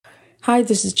Hi,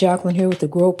 this is Jacqueline here with the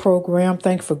Grow Program.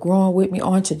 Thanks for growing with me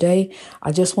on today.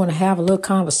 I just want to have a little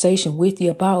conversation with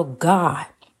you about God.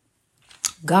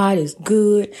 God is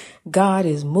good. God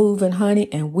is moving,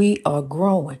 honey, and we are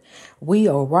growing. We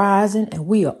are rising and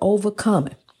we are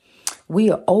overcoming.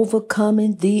 We are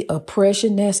overcoming the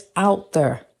oppression that's out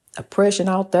there. Oppression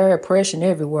out there, oppression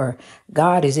everywhere.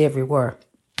 God is everywhere.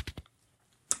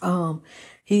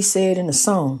 He said in the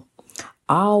song,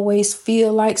 I always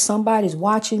feel like somebody's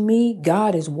watching me.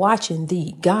 God is watching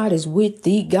thee. God is with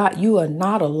thee. God, you are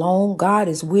not alone. God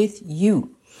is with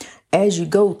you as you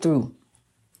go through.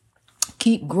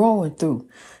 Keep growing through.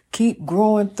 Keep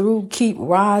growing through. Keep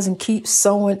rising. Keep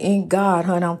sowing in God,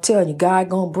 honey. I'm telling you, God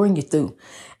gonna bring you through.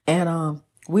 And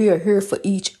we are here for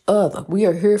each other. We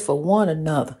are here for one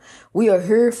another. We are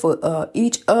here for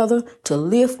each other to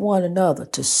lift one another,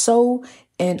 to sow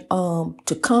and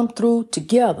to come through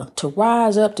together, to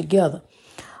rise up together.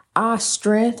 Our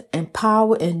strength and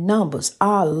power in numbers,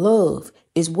 our love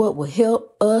is what will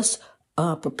help us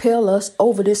propel us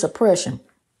over this oppression.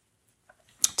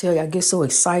 Tell you, I get so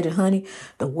excited, honey.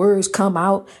 The words come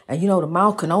out and, the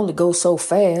mouth can only go so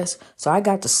fast. So I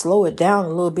got to slow it down a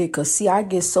little bit because, see, I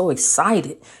get so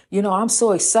excited. I'm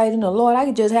so excited in the Lord. I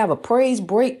can just have a praise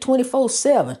break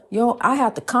 24/7. I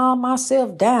have to calm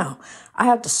myself down. I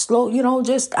have to slow,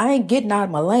 I ain't getting out of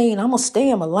my lane. I'm going to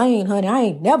stay in my lane, honey. I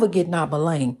ain't never getting out of my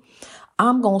lane.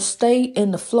 I'm going to stay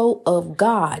in the flow of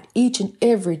God each and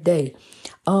every day.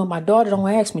 My daughter don't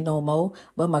ask me no more,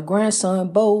 but my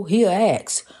grandson, Bo, he'll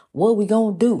ask, what we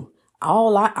gonna do?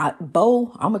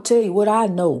 Bo, I'm gonna tell you what I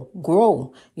know,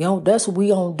 grow, that's what we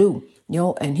gonna do,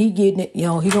 and he getting it,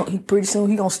 he pretty soon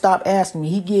he gonna stop asking me,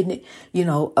 he getting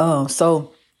it,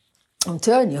 so I'm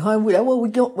telling you, honey, that's what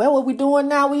we doing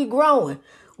now, we growing.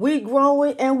 We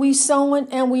growing and we sowing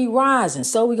and we rising.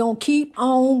 So we going to keep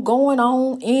on going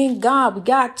on in God. We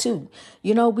got to,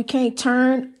 we can't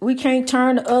turn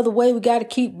the other way. We got to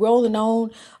keep rolling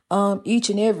on, each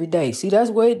and every day. See,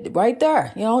 that's right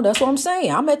there. That's what I'm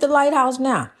saying. I'm at the lighthouse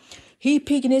now. He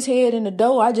peeking his head in the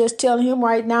door. I just telling him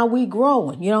right now we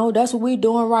growing. That's what we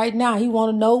doing right now. He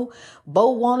want to know.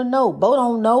 Bo want to know. Bo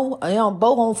don't know.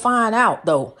 Bo gonna find out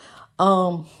though.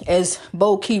 As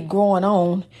Bo keep growing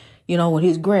on, with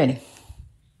his granny.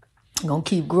 We're going to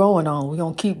keep growing on. We're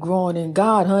going to keep growing in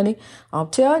God, honey. I'm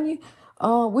telling you,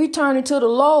 we turning to the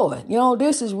Lord.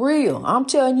 This is real. I'm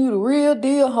telling you the real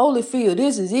deal, Holyfield.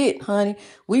 This is it, honey.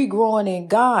 We growing in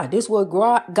God. This is what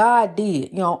God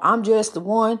did. I'm just the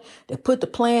one that put the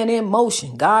plan in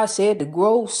motion. God said to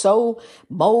grow, sow,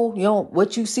 mow,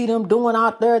 what you see them doing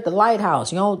out there at the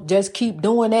lighthouse. Just keep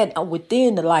doing that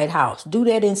within the lighthouse. Do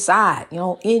that inside,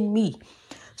 in me.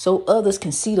 So others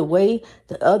can see the way,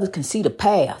 the others can see the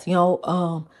path,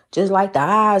 just like the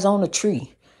eyes on a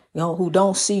tree, who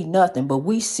don't see nothing, but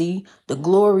we see the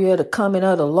glory of the coming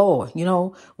of the Lord.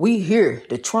 We hear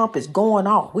the trumpets going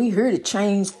off. We hear the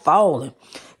chains falling,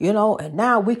 and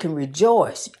now we can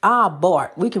rejoice. Our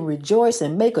bark, we can rejoice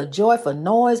and make a joyful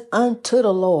noise unto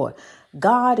the Lord.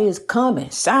 God is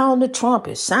coming. Sound the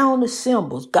trumpet, sound the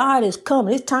cymbals. God is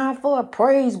coming. It's time for a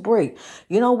praise break.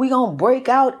 We going to break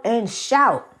out and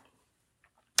shout.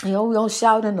 We're going to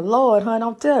shout in the Lord, honey.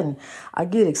 I'm telling you, I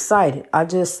get excited. I'm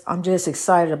just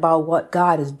excited about what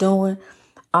God is doing.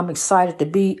 I'm excited to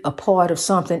be a part of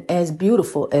something as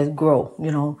beautiful as grow,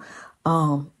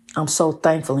 I'm so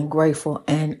thankful and grateful.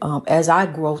 And as I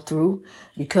grow through,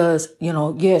 because,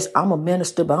 yes, I'm a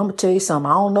minister, but I'm going to tell you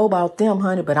something. I don't know about them,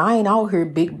 honey, but I ain't out here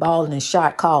big balling and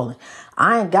shot calling.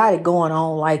 I ain't got it going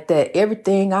on like that.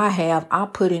 Everything I have, I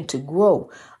put into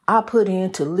grow. I put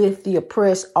in to lift the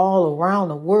oppressed all around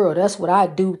the world. That's what I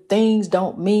do. Things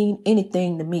don't mean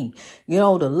anything to me.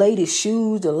 The latest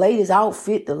shoes, the latest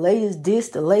outfit, the latest this,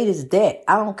 the latest that.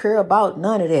 I don't care about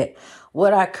none of that.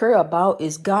 What I care about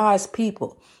is God's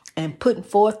people and putting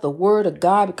forth the word of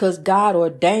God, because God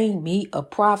ordained me a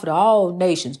prophet of all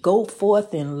nations. Go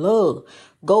forth in love.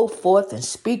 Go forth and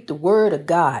speak the word of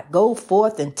God. Go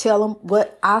forth and tell them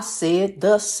what I said.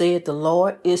 Thus said the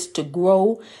Lord, is to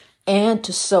grow and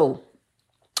to sow.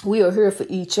 We are here for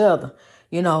each other.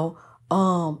 We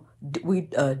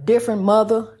a different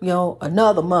mother,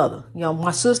 another mother,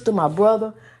 my sister, my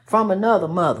brother from another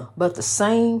mother, but the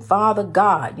same Father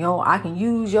God. I can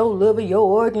use your liver, your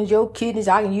organs, your kidneys.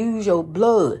 I can use your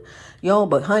blood,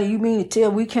 but honey, you mean to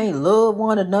tell we can't love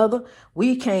one another?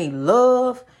 We can't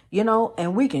love,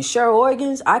 and we can share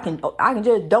organs. I can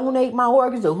just donate my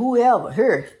organs to whoever.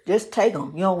 Here, just take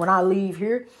them, when I leave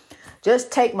here.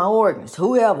 Just take my organs,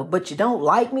 whoever. But you don't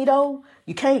like me, though?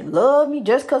 You can't love me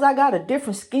just because I got a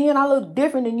different skin. I look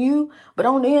different than you. But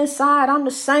on the inside, I'm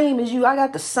the same as you. I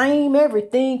got the same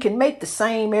everything, can make the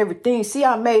same everything. See,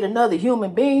 I made another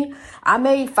human being. I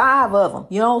made 5 of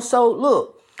them, So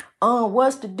look,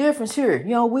 what's the difference here?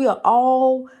 We are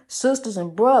all sisters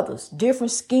and brothers,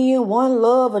 different skin, one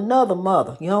love, another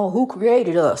mother. Who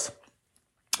created us?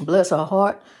 Bless her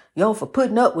heart, for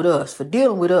putting up with us, for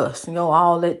dealing with us,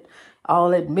 all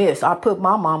that mess I put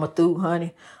my mama through,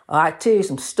 honey. I tell you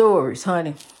some stories,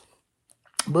 honey.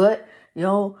 But,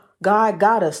 God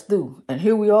got us through. And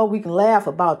here we are, we can laugh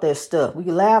about that stuff. We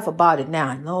can laugh about it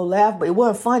now. Laugh, but it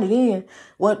wasn't funny then.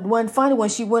 It wasn't funny when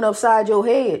she went upside your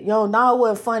head. Now it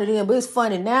wasn't funny then, but it's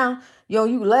funny now.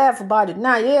 You laugh about it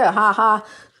now. Yeah, ha ha.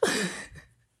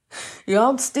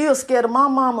 I'm still scared of my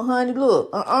mama, honey.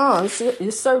 Look,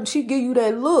 it's certain she give you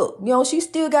that look. She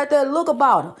still got that look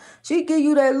about her. She give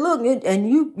you that look and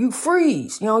you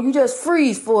freeze. You just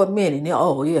freeze for a minute.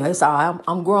 Oh, yeah, it's all right.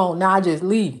 I'm grown now. I just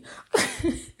leave.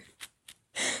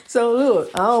 So, look,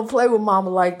 I don't play with mama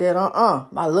like that.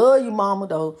 I love you, mama,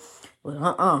 though.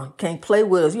 But, can't play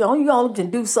with us. You only can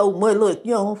do so much. Look,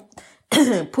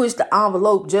 push the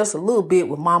envelope just a little bit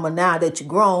with mama now that you're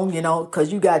grown,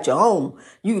 because you got your own.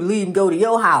 You leave and go to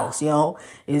your house,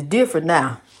 It's different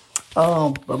now.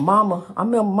 But mama, I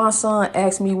remember my son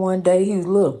asked me one day, he was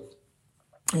little,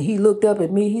 and he looked up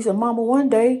at me. He said, Mama, one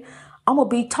day I'm going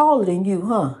to be taller than you,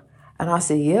 huh? And I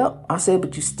said, yep. I said,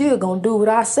 but you still going to do what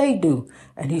I say do.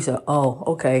 And he said, oh,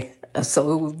 okay. And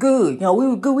so it was good. We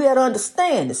were good. We had to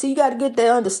understand it. See, you got to get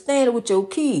that understanding with your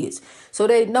kids so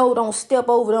they know don't step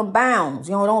over them bounds.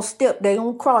 They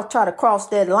don't try to cross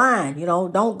that line.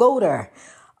 Don't go there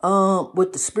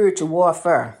with the spiritual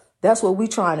warfare. That's what we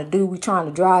trying to do. We trying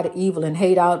to drive the evil and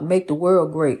hate out and make the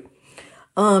world great.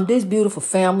 This beautiful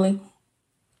family,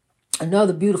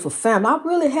 another beautiful family. I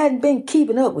really hadn't been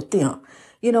keeping up with them,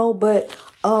 but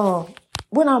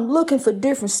when I'm looking for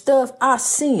different stuff, I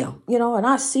see them, and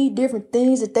I see different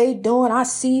things that they doing. I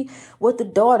see what the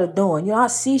daughter doing. I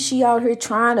see she out here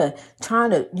trying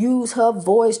to use her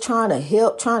voice, trying to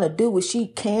help, trying to do what she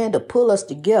can to pull us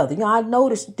together. I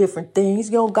noticed different things,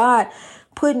 God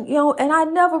putting, and I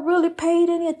never really paid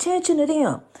any attention to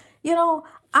them.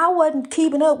 I wasn't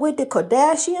keeping up with the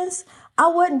Kardashians. I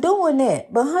wasn't doing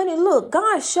that. But honey, look,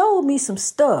 God showed me some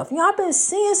stuff. I've been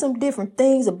seeing some different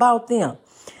things about them.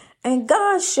 And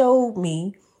God showed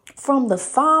me from the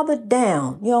father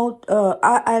down,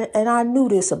 I knew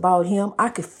this about him. I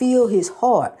could feel his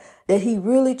heart, that he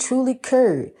really, truly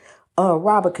cared.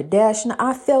 Robert Kardashian,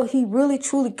 I felt he really,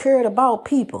 truly cared about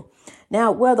people.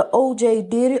 Now, whether OJ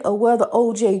did it or whether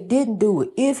OJ didn't do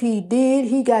it, if he did,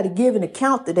 he got to give an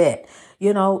account to that.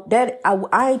 That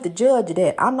I ain't the judge of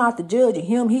that. I'm not the judge of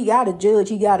him. He got a judge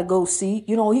he got to go see.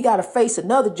 He got to face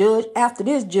another judge after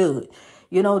this judge.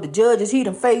 The judges he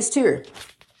done faced here.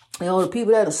 The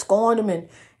people that have scorned him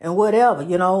and whatever,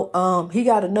 he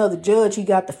got another judge he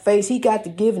got to face. He got to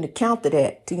give an account to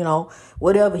that,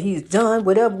 whatever he's done,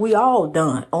 whatever we all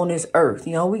done on this earth.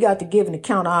 We got to give an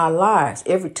account of our lives.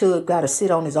 Every tub got to sit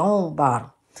on his own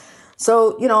bottom.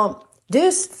 So,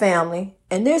 this family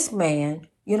and this man,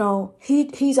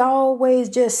 he's always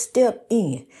just stepped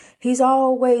in. He's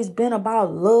always been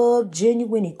about love,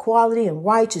 genuine equality, and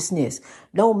righteousness.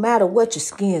 No matter what your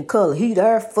skin color, he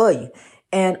there for you.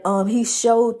 And he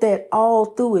showed that all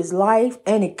through his life,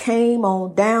 and it came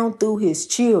on down through his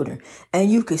children.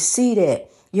 And you could see that,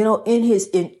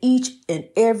 in each and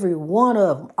every one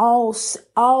of them, all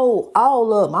of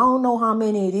them. I don't know how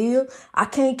many it is. I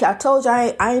told you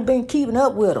I ain't been keeping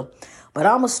up with them, but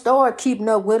I'm gonna start keeping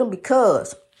up with them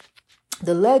because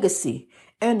the legacy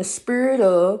and the spirit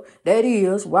of, that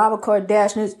is, Robert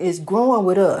Kardashian is growing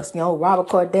with us. Robert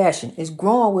Kardashian is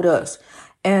growing with us.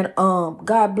 And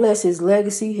God bless his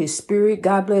legacy, his spirit.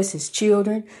 God bless his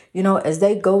children, as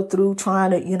they go through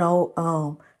trying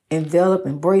to, envelop,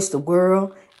 embrace the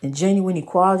world and genuine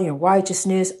equality and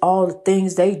righteousness, all the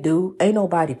things they do. Ain't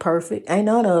nobody perfect. Ain't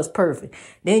none of us perfect.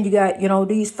 Then you got,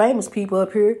 these famous people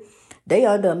up here. They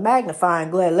under a magnifying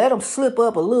glass. Let them slip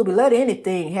up a little bit. Let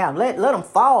anything happen. Let them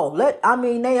fall. They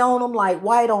own them like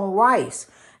white on rice.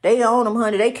 They own them,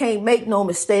 honey. They can't make no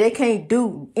mistake. They can't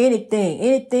do anything.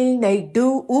 Anything they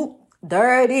do,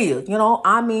 there it is.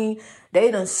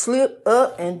 They done slip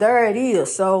up and there it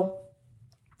is. So,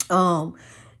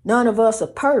 none of us are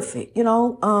perfect.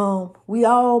 We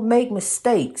all make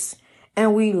mistakes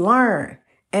and we learn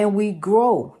and we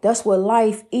grow. That's what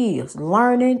life is.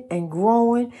 Learning and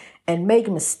growing and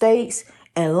making mistakes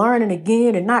and learning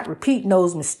again and not repeating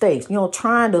those mistakes.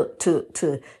 Trying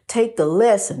to take the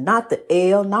lesson, not the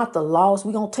L, not the loss.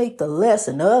 We're going to take the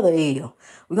lesson, the other L.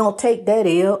 We're going to take that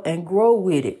L and grow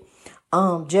with it.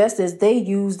 Just as they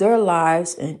use their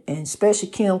lives, and especially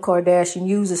Kim Kardashian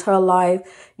uses her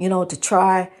life, to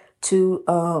try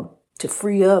to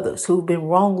free others who've been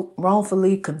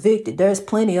wrongfully convicted. There's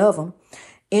plenty of them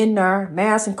in there,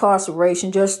 mass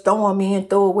incarceration. Just throw them in,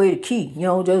 throw away the key,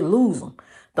 just lose them.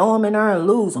 Throw them in there and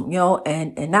lose them,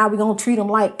 and now we're going to treat them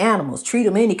like animals, treat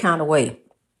them any kind of way.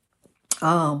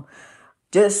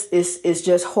 It's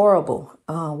just horrible,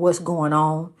 what's going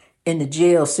on in the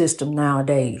jail system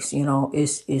nowadays.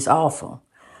 It's awful.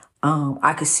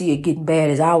 I could see it getting bad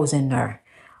as I was in there.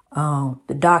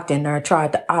 The doctor in there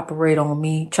tried to operate on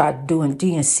me, tried to do a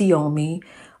DNC on me,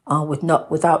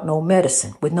 without no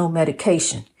medicine, with no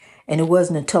medication. And it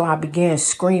wasn't until I began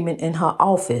screaming in her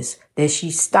office that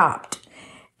she stopped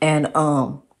and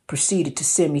proceeded to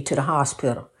send me to the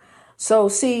hospital. So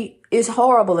see, it's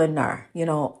horrible in there.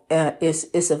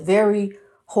 It's a very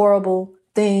horrible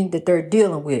thing that they're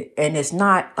dealing with, and it's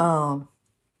not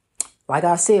like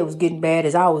I said, it was getting bad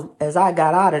as I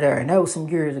got out of there, and that was some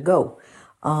years ago.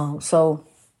 So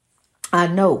I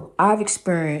know I've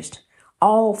experienced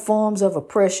all forms of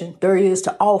oppression there is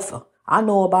to offer. I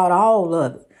know about all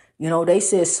of it. They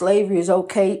said slavery is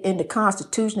okay in the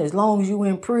Constitution as long as you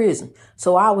in prison.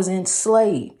 So I was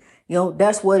enslaved.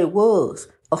 That's what it was.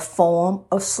 A form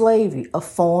of slavery, a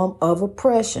form of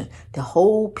oppression, to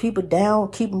hold people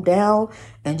down, keep them down,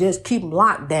 and just keep them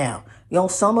locked down.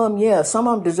 Some of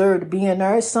them deserve to be in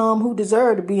there. Some who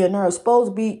deserve to be in there are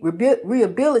supposed to be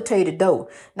rehabilitated, though.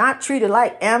 Not treated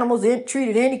like animals,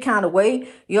 treated any kind of way.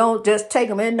 Just take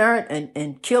them in there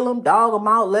and kill them, dog them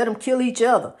out, let them kill each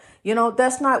other.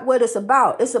 That's not what it's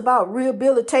about. It's about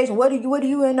rehabilitation. What are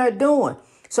you in there doing?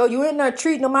 So you in there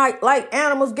treating them like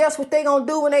animals. Guess what they gonna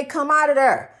do when they come out of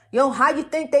there? How you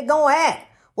think they gonna act?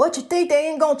 What you think they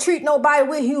ain't gonna treat nobody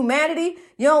with humanity?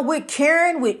 With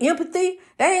caring, with empathy?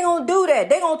 They ain't gonna do that.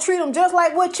 They gonna treat them just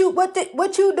like what you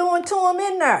doing to them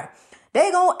in there.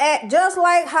 They gonna act just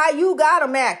like how you got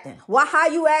them acting. How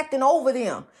you acting over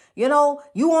them. You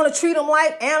want to treat them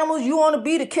like animals. You want to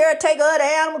be the caretaker of the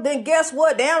animal. Then guess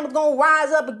what? The animal's gonna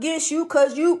rise up against you,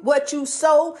 because what you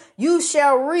sow, you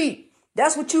shall reap.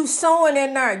 That's what you sowing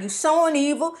in there. You sowing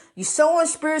evil. You sowing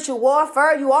spiritual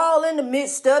warfare. You all in the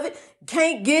midst of it.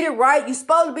 Can't get it right. You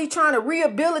supposed to be trying to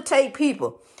rehabilitate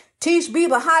people. Teach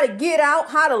people how to get out,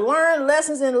 how to learn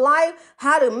lessons in life,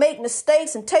 how to make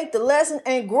mistakes and take the lesson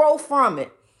and grow from it.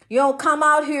 You don't come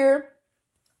out here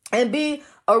and be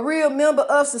a real member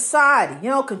of society.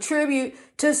 Contribute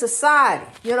to society,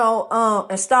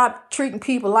 and stop treating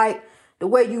people like the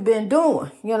way you've been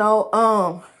doing.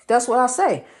 That's what I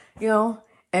say. And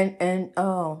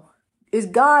it's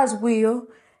God's will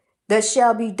that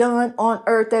shall be done on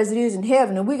earth as it is in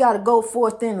heaven. And we got to go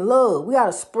forth in love. We got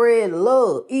to spread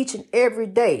love each and every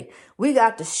day. We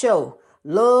got to show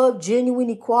love,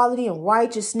 genuine equality, and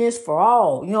righteousness for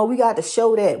all. We got to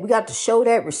show that. We got to show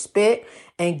that respect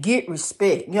and get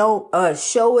respect.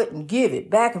 Show it and give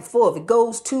it back and forth. It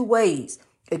goes two ways.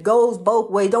 It goes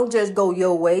both ways. Don't just go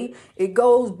your way. It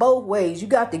goes both ways. You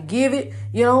got to give it,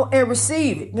 and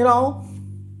receive it,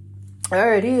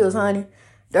 There it is, honey.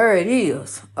 There it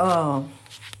is.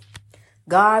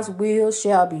 God's will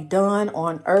shall be done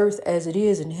on earth as it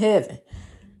is in heaven.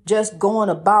 Just going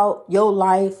about your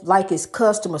life like it's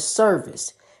customer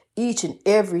service each and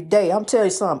every day. I'm telling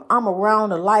you something. I'm around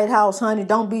the lighthouse, honey.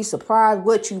 Don't be surprised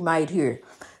what you might hear.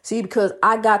 See, because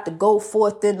I got to go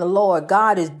forth in the Lord.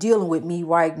 God is dealing with me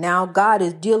right now. God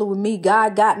is dealing with me.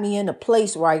 God got me in a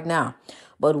place right now.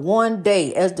 But one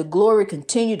day, as the glory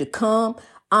continue to come,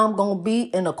 I'm going to be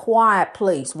in a quiet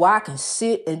place where I can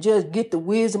sit and just get the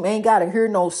wisdom. Ain't got to hear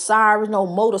no sirens, no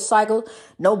motorcycles,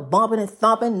 no bumping and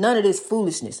thumping, none of this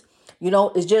foolishness.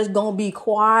 It's just going to be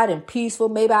quiet and peaceful.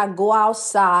 Maybe I can go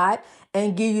outside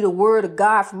and give you the word of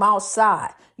God from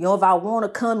outside. If I want to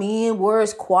come in where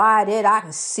it's quiet at, I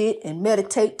can sit and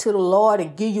meditate to the Lord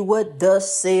and give you what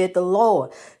thus said the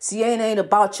Lord. See, it ain't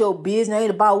about your business. It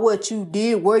ain't about what you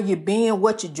did, where you been,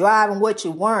 what you driving, what you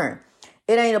wearing.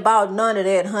 It ain't about none of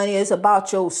that, honey. It's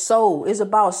about your soul. It's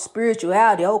about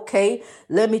spirituality. Okay,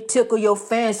 let me tickle your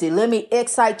fancy. Let me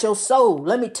excite your soul.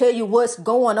 Let me tell you what's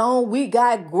going on. We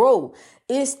got to grow.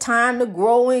 It's time to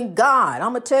grow in God.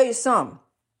 I'm going to tell you something.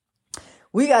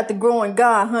 We got to grow in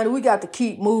God, honey. We got to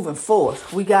keep moving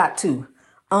forth. We got to.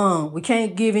 We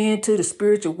can't give in to the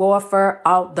spiritual warfare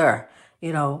out there.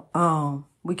 We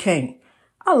can't.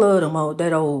 I love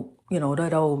that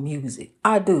old music.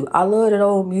 I do. I love that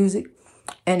old music.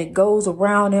 and it goes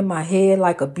around in my head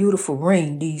like a beautiful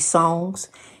ring, these songs.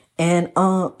 And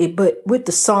but with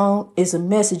the song is a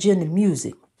message in the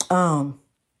music.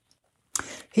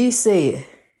 He said,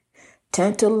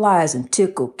 tantalize and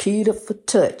tickle, Keita for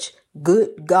touch.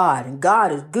 Good God. And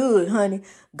God is good, honey.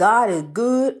 God is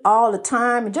good all the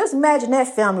time. And just imagine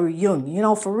that family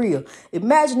reunion, for real.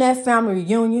 Imagine that family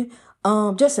reunion.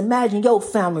 Just imagine your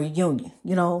family reunion,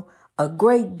 a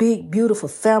great, big, beautiful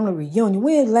family reunion.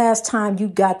 When the last time you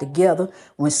got together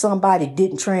when somebody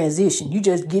didn't transition? You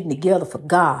just getting together for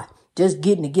God. Just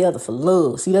getting together for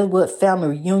love. See, that's what family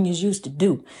reunions used to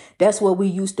do. That's what we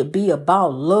used to be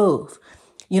about, love.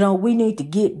 We need to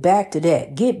get back to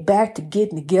that. Get back to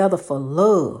getting together for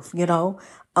love,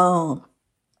 and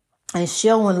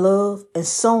showing love and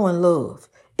sowing love.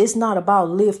 It's not about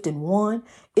lifting one.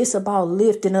 It's about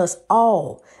lifting us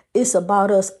all. It's about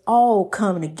us all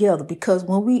coming together, because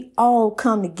when we all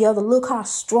come together, look how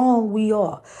strong we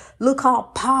are. Look how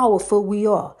powerful we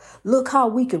are. Look how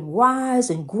we can rise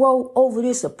and grow over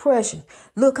this oppression.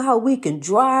 Look how we can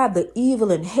drive the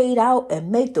evil and hate out and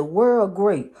make the world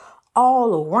great.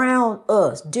 All around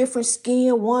us, different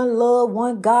skin, one love,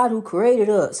 one God who created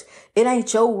us. It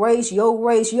ain't your race, your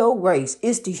race, your race.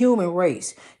 It's the human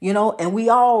race, and we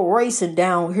all racing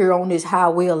down here on this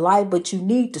highway of life, but you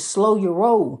need to slow your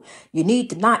roll. You need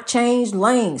to not change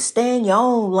lanes. Stay in your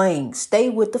own lane. Stay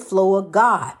with the flow of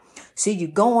God. See, you're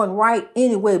going right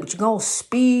anyway, but you're going to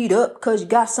speed up because you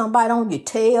got somebody on your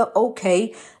tail.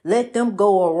 Okay, let them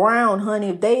go around, honey.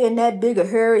 If they in that bigger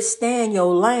hurry, stay in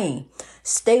your lane.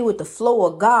 Stay with the flow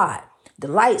of God. The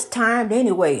light's timed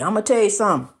anyway. I'm going to tell you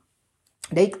something.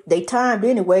 They timed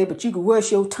anyway, but you can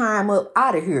rush your time up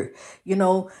out of here.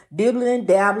 Dibbling and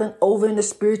dabbling over in the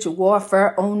spiritual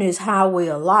warfare on this highway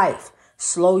of life.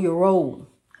 Slow your roll.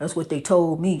 That's what they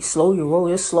told me. Slow your roll.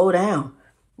 Just slow down.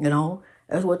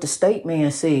 That's what the state man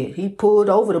said. He pulled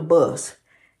over the bus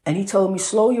and he told me,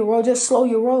 slow your roll. Just slow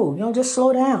your roll. Just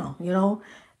slow down,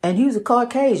 And he was a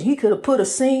Caucasian. He could have put a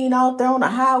scene out there on the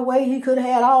highway. He could have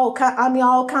had all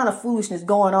kind of foolishness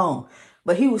going on.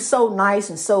 But he was so nice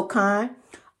and so kind.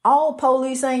 All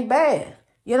police ain't bad.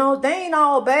 They ain't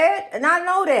all bad. And I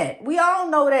know that. We all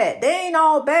know that. They ain't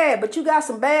all bad. But you got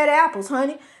some bad apples,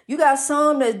 honey. You got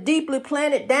some that's deeply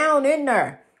planted down in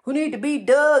there who need to be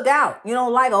dug out.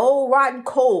 Like an old rotten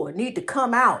core need to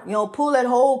come out. Pull that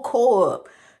whole core up.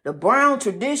 The brown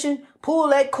tradition, pull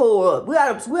that core up. We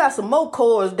got some more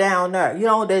cores down there,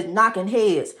 that's knocking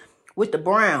heads with the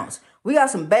Browns. We got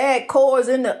some bad cores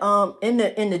in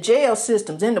the jail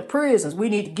systems, in the prisons. We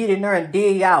need to get in there and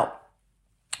dig out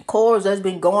cores that's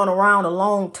been going around a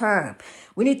long time.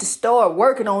 We need to start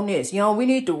working on this. We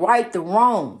need to right the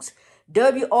wrongs.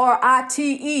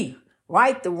 WRITE.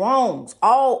 Right the wrongs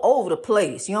all over the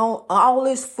place. All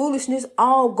this foolishness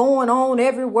all going on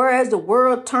everywhere as the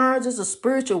world turns. It's a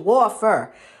spiritual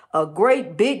warfare. A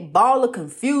great big ball of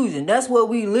confusion. That's what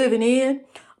we living in.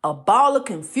 A ball of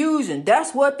confusion.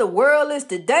 That's what the world is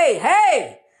today.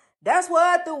 Hey, that's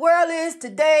what the world is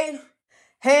today.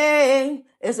 Hey,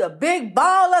 it's a big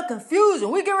ball of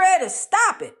confusion. We get ready to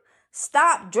stop it.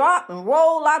 Stop, drop, and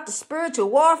roll out the spiritual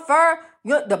warfare.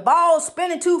 The ball's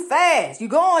spinning too fast. You're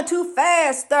going too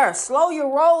fast there. Slow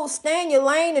your roll, stay in your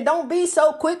lane, and don't be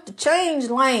so quick to change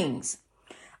lanes.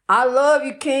 I love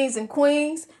you, kings and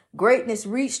queens. Greatness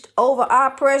reached over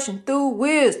oppression through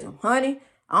wisdom, honey.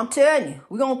 I'm telling you,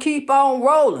 we're going to keep on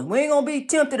rolling. We ain't going to be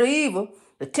tempted to evil.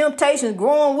 The temptation's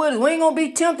growing with us. We ain't going to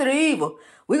be tempted to evil.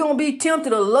 We're going to be tempted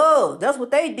to love. That's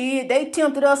what they did. They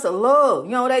tempted us to love.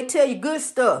 They tell you good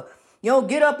stuff.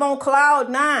 Get up on cloud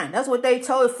 9. That's what they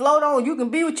told you. Float on. You can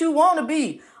be what you want to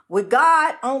be with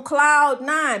God on cloud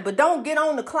 9. But don't get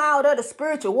on the cloud of the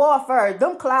spiritual warfare.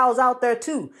 Them clouds out there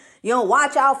too.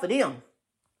 Watch out for them.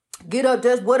 Get up,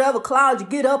 just whatever cloud you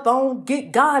get up on,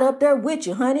 get God up there with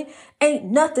you, honey. Ain't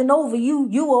nothing over you.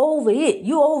 You are over it.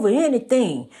 You over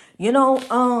anything.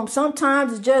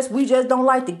 Sometimes we just don't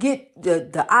like to get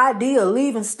the idea of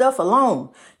leaving stuff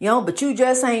alone. But you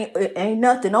just ain't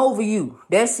nothing over you.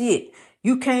 That's it.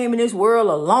 You came in this world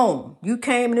alone. You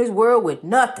came in this world with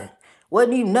nothing.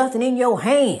 Wasn't even nothing in your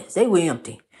hands. They were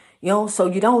empty. So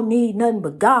you don't need nothing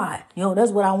but God.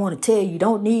 That's what I want to tell you. You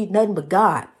don't need nothing but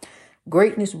God.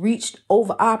 Greatness reached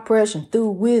over oppression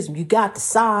through wisdom. You got the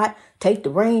side. Take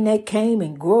the rain that came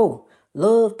and grow.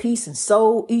 Love, peace, and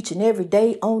soul each and every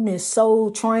day on this soul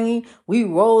train. We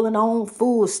rolling on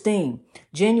full steam.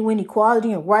 Genuine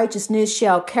equality and righteousness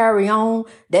shall carry on.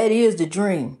 That is the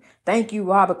dream. Thank you,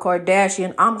 Robert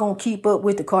Kardashian. I'm going to keep up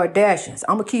with the Kardashians.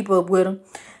 I'm going to keep up with them.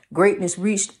 Greatness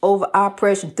reached over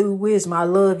oppression through wisdom. I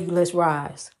love you. Let's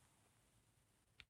rise.